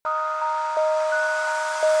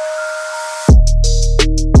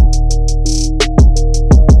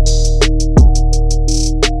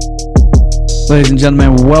Ladies and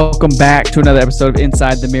gentlemen, welcome back to another episode of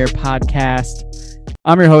Inside the Mirror podcast.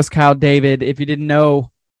 I'm your host, Kyle David. If you didn't know,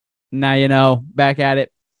 now you know. Back at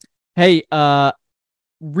it. Hey,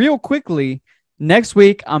 real quickly, next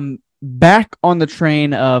week, I'm back on the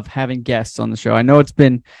train of having guests on the show. I know it's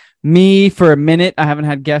been me for a minute. I haven't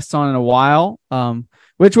had guests on in a while,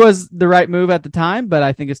 which was the right move at the time, but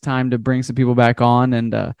I think it's time to bring some people back on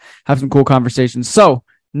and have some cool conversations. So,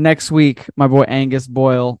 next week, my boy Angus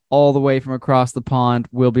Boyle, all the way from across the pond,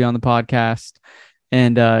 will be on the podcast,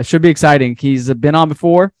 and it should be exciting. He's been on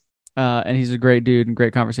before, and he's a great dude and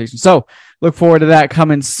great conversation. So look forward to that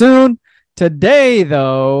coming soon. Today,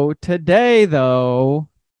 though, here's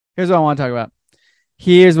what I want to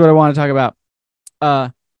talk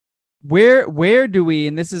about. Where do we,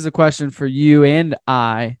 and this is a question for you and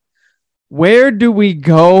I, where do we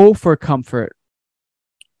go for comfort?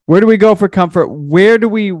 Where do we go for comfort? Where do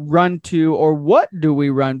we run to, or what do we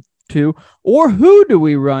run to, or who do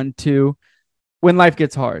we run to when life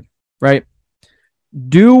gets hard, right?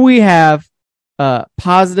 Do we have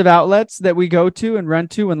positive outlets that we go to and run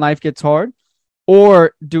to when life gets hard?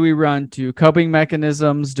 Or do we run to coping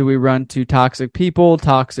mechanisms? Do we run to toxic people,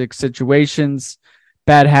 toxic situations,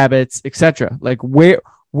 bad habits, etc.? Like where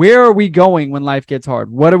are we going when life gets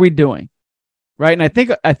hard? What are we doing? Right? And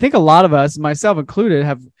I think a lot of us, myself included,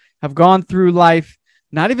 have gone through life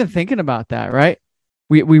not even thinking about that, right?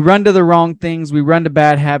 We run to the wrong things, we run to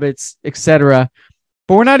bad habits, etc.,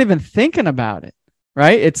 but we're not even thinking about it,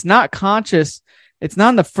 right? It's not conscious. It's not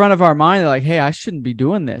in the front of our mind like, hey, I shouldn't be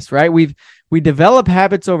doing this, right? We develop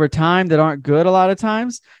habits over time that aren't good a lot of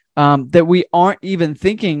times, that we aren't even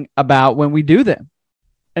thinking about when we do them.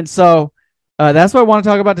 And so that's what I want to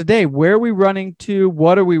talk about today. Where are we running to?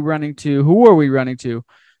 What are we running to? Who are we running to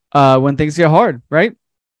when things get hard, right?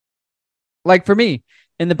 Like for me,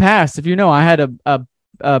 in the past, if you know, I had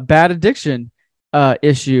a bad addiction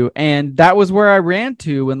issue, and that was where I ran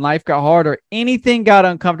to when life got hard or anything got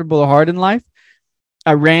uncomfortable or hard in life.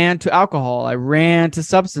 I ran to alcohol. I ran to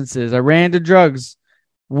substances. I ran to drugs,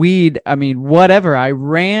 weed. I mean, whatever. I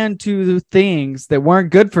ran to things that weren't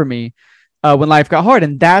good for me when life got hard.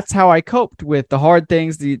 And that's how I coped with the hard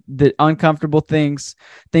things, the uncomfortable things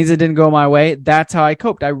that didn't go my way. That's how I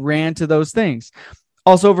coped. I ran to those things.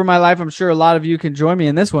 Also, over my life, I'm sure a lot of you can join me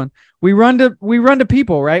in this one. We run to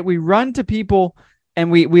people, right? We run to people, and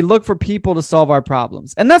we look for people to solve our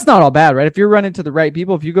problems. And that's not all bad, right? If you're running to the right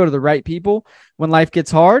people, if you go to the right people when life gets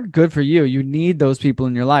hard, good for you. You need those people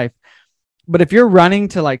in your life. But if you're running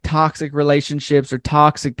to like toxic relationships or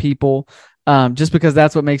toxic people, just because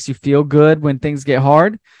that's what makes you feel good when things get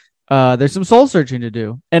hard, there's some soul searching to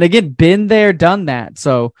do. And again, been there, done that.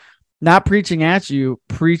 So not preaching at you,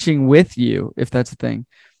 preaching with you, if that's a thing,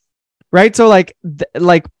 right? So like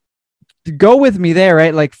go with me there,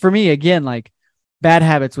 right? Like for me, again, like bad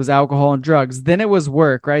habits was alcohol and drugs. Then it was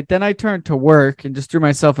work, right? Then I turned to work and just threw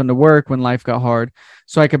myself into work when life got hard.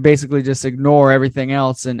 So I could basically just ignore everything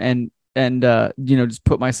else and just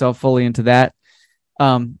put myself fully into that.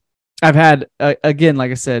 I've had, again, like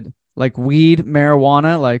I said, like weed,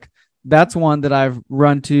 marijuana, like that's one that I've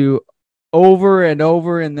run to over and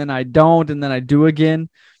over, and then I don't, and then I do again.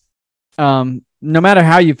 No matter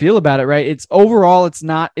how you feel about it, right? It's overall, it's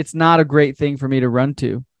not a great thing for me to run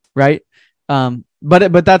to, right?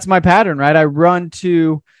 But that's my pattern, right? I run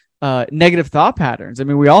to negative thought patterns. I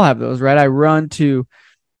mean, we all have those, right? I run to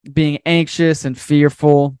being anxious and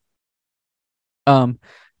fearful.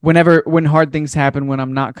 When hard things happen, when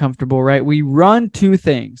I'm not comfortable, right? We run to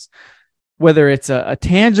things. Whether it's a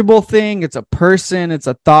tangible thing, it's a person, it's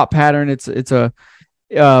a thought pattern, it's a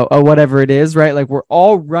whatever it is, right? Like we're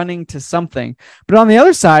all running to something. But on the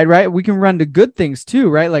other side, right, we can run to good things too,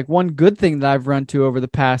 right? Like one good thing that I've run to over the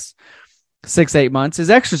past 6-8 months is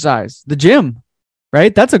exercise, the gym,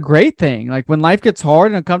 right? That's a great thing. Like when life gets hard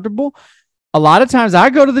and uncomfortable, a lot of times I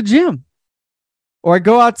go to the gym, or I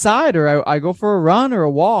go outside, or I go for a run or a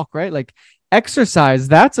walk, right? Like exercise,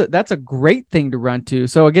 that's a great thing to run to.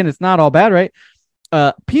 So again, it's not all bad, right?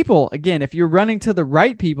 People, again, if you're running to the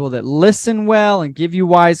right people that listen well and give you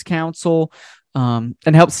wise counsel, and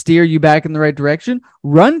help steer you back in the right direction,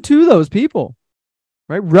 run to those people,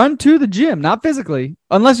 right? Run to the gym, not physically,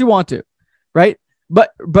 unless you want to, right?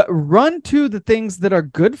 But run to the things that are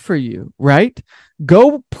good for you, right?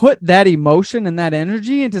 Go put that emotion and that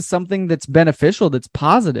energy into something that's beneficial, that's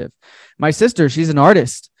positive. My sister, she's an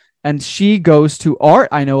artist, and she goes to art.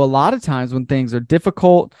 I know a lot of times when things are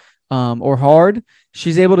difficult or hard,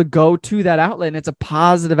 she's able to go to that outlet, and it's a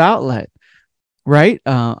positive outlet, right?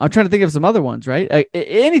 I'm trying to think of some other ones, right?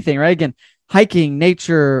 Anything, right? Again, hiking,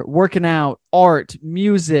 nature, working out, art,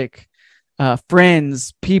 music,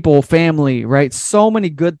 friends, people, family, right? So many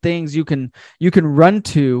good things you can run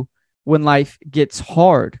to when life gets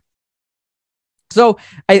hard. So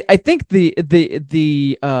I think the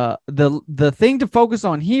thing to focus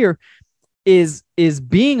on here is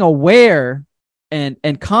being aware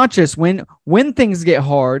and conscious when things get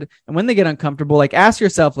hard and when they get uncomfortable. Like, ask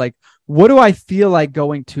yourself, like, what do I feel like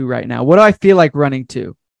going to right now? What do I feel like running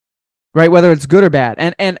to? Right? Whether it's good or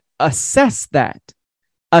bad, and assess that.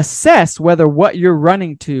 Assess whether what you're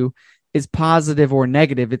running to is positive or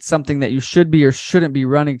negative. It's something that you should be or shouldn't be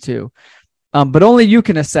running to. But only you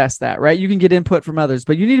can assess that, right? You can get input from others,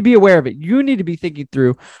 but you need to be aware of it. You need to be thinking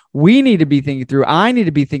through. We need to be thinking through. I need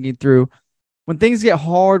to be thinking through. When things get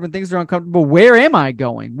hard, when things are uncomfortable, where am I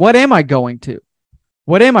going? What am I going to?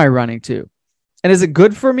 What am I running to? And is it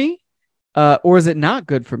good for me? Or is it not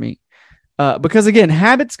good for me? Because again,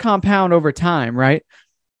 habits compound over time, right?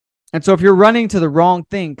 And so if you're running to the wrong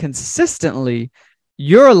thing consistently,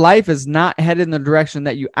 your life is not headed in the direction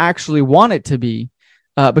that you actually want it to be,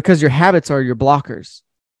 because your habits are your blockers,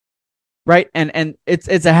 right? And it's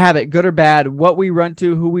a habit, good or bad. What we run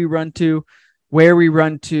to, who we run to, where we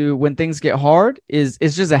run to when things get hard is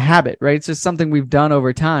just a habit, right? It's just something we've done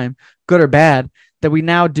over time, good or bad, that we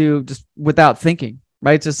now do just without thinking,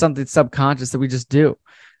 right? It's just something subconscious that we just do.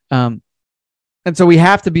 And so we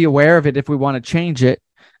have to be aware of it if we want to change it.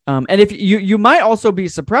 And if you might also be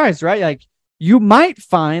surprised, right? Like, you might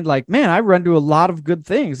find, like, man, I run to a lot of good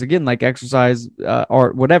things, again, like exercise,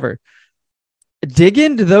 art, whatever. Dig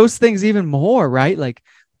into those things even more, right? Like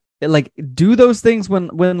do those things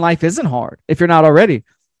when life isn't hard, if you're not already.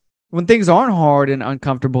 When things aren't hard and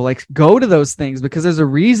uncomfortable, like, go to those things, because there's a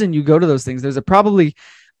reason you go to those things. There's probably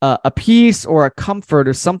a peace or a comfort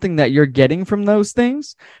or something that you're getting from those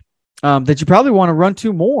things, that you probably want to run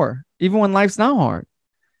to more, even when life's not hard.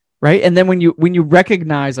 Right. And then when you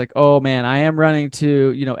recognize, like, oh man, I am running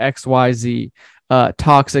to, XYZ,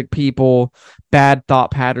 toxic people, bad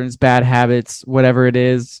thought patterns, bad habits, whatever it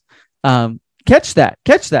is, catch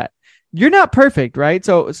that. You're not perfect, right?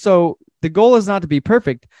 So the goal is not to be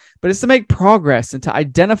perfect, but it's to make progress and to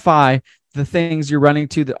identify the things you're running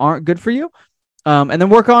to that aren't good for you. And then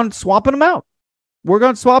work on swapping them out.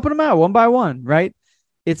 One by one, right?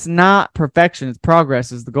 It's not perfection. It's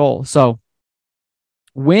progress is the goal. So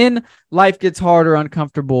when life gets hard or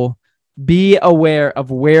uncomfortable, be aware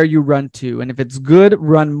of where you run to. And if it's good,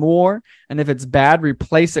 run more. And if it's bad,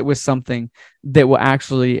 replace it with something that will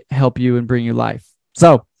actually help you and bring you life.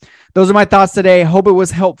 So those are my thoughts today. Hope it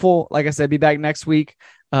was helpful. Like I said, be back next week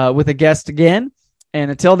with a guest again.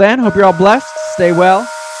 And until then, hope you're all blessed. Stay well.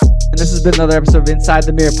 And this has been another episode of Inside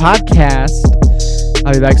the Mirror podcast.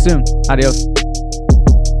 I'll be back soon. Adios.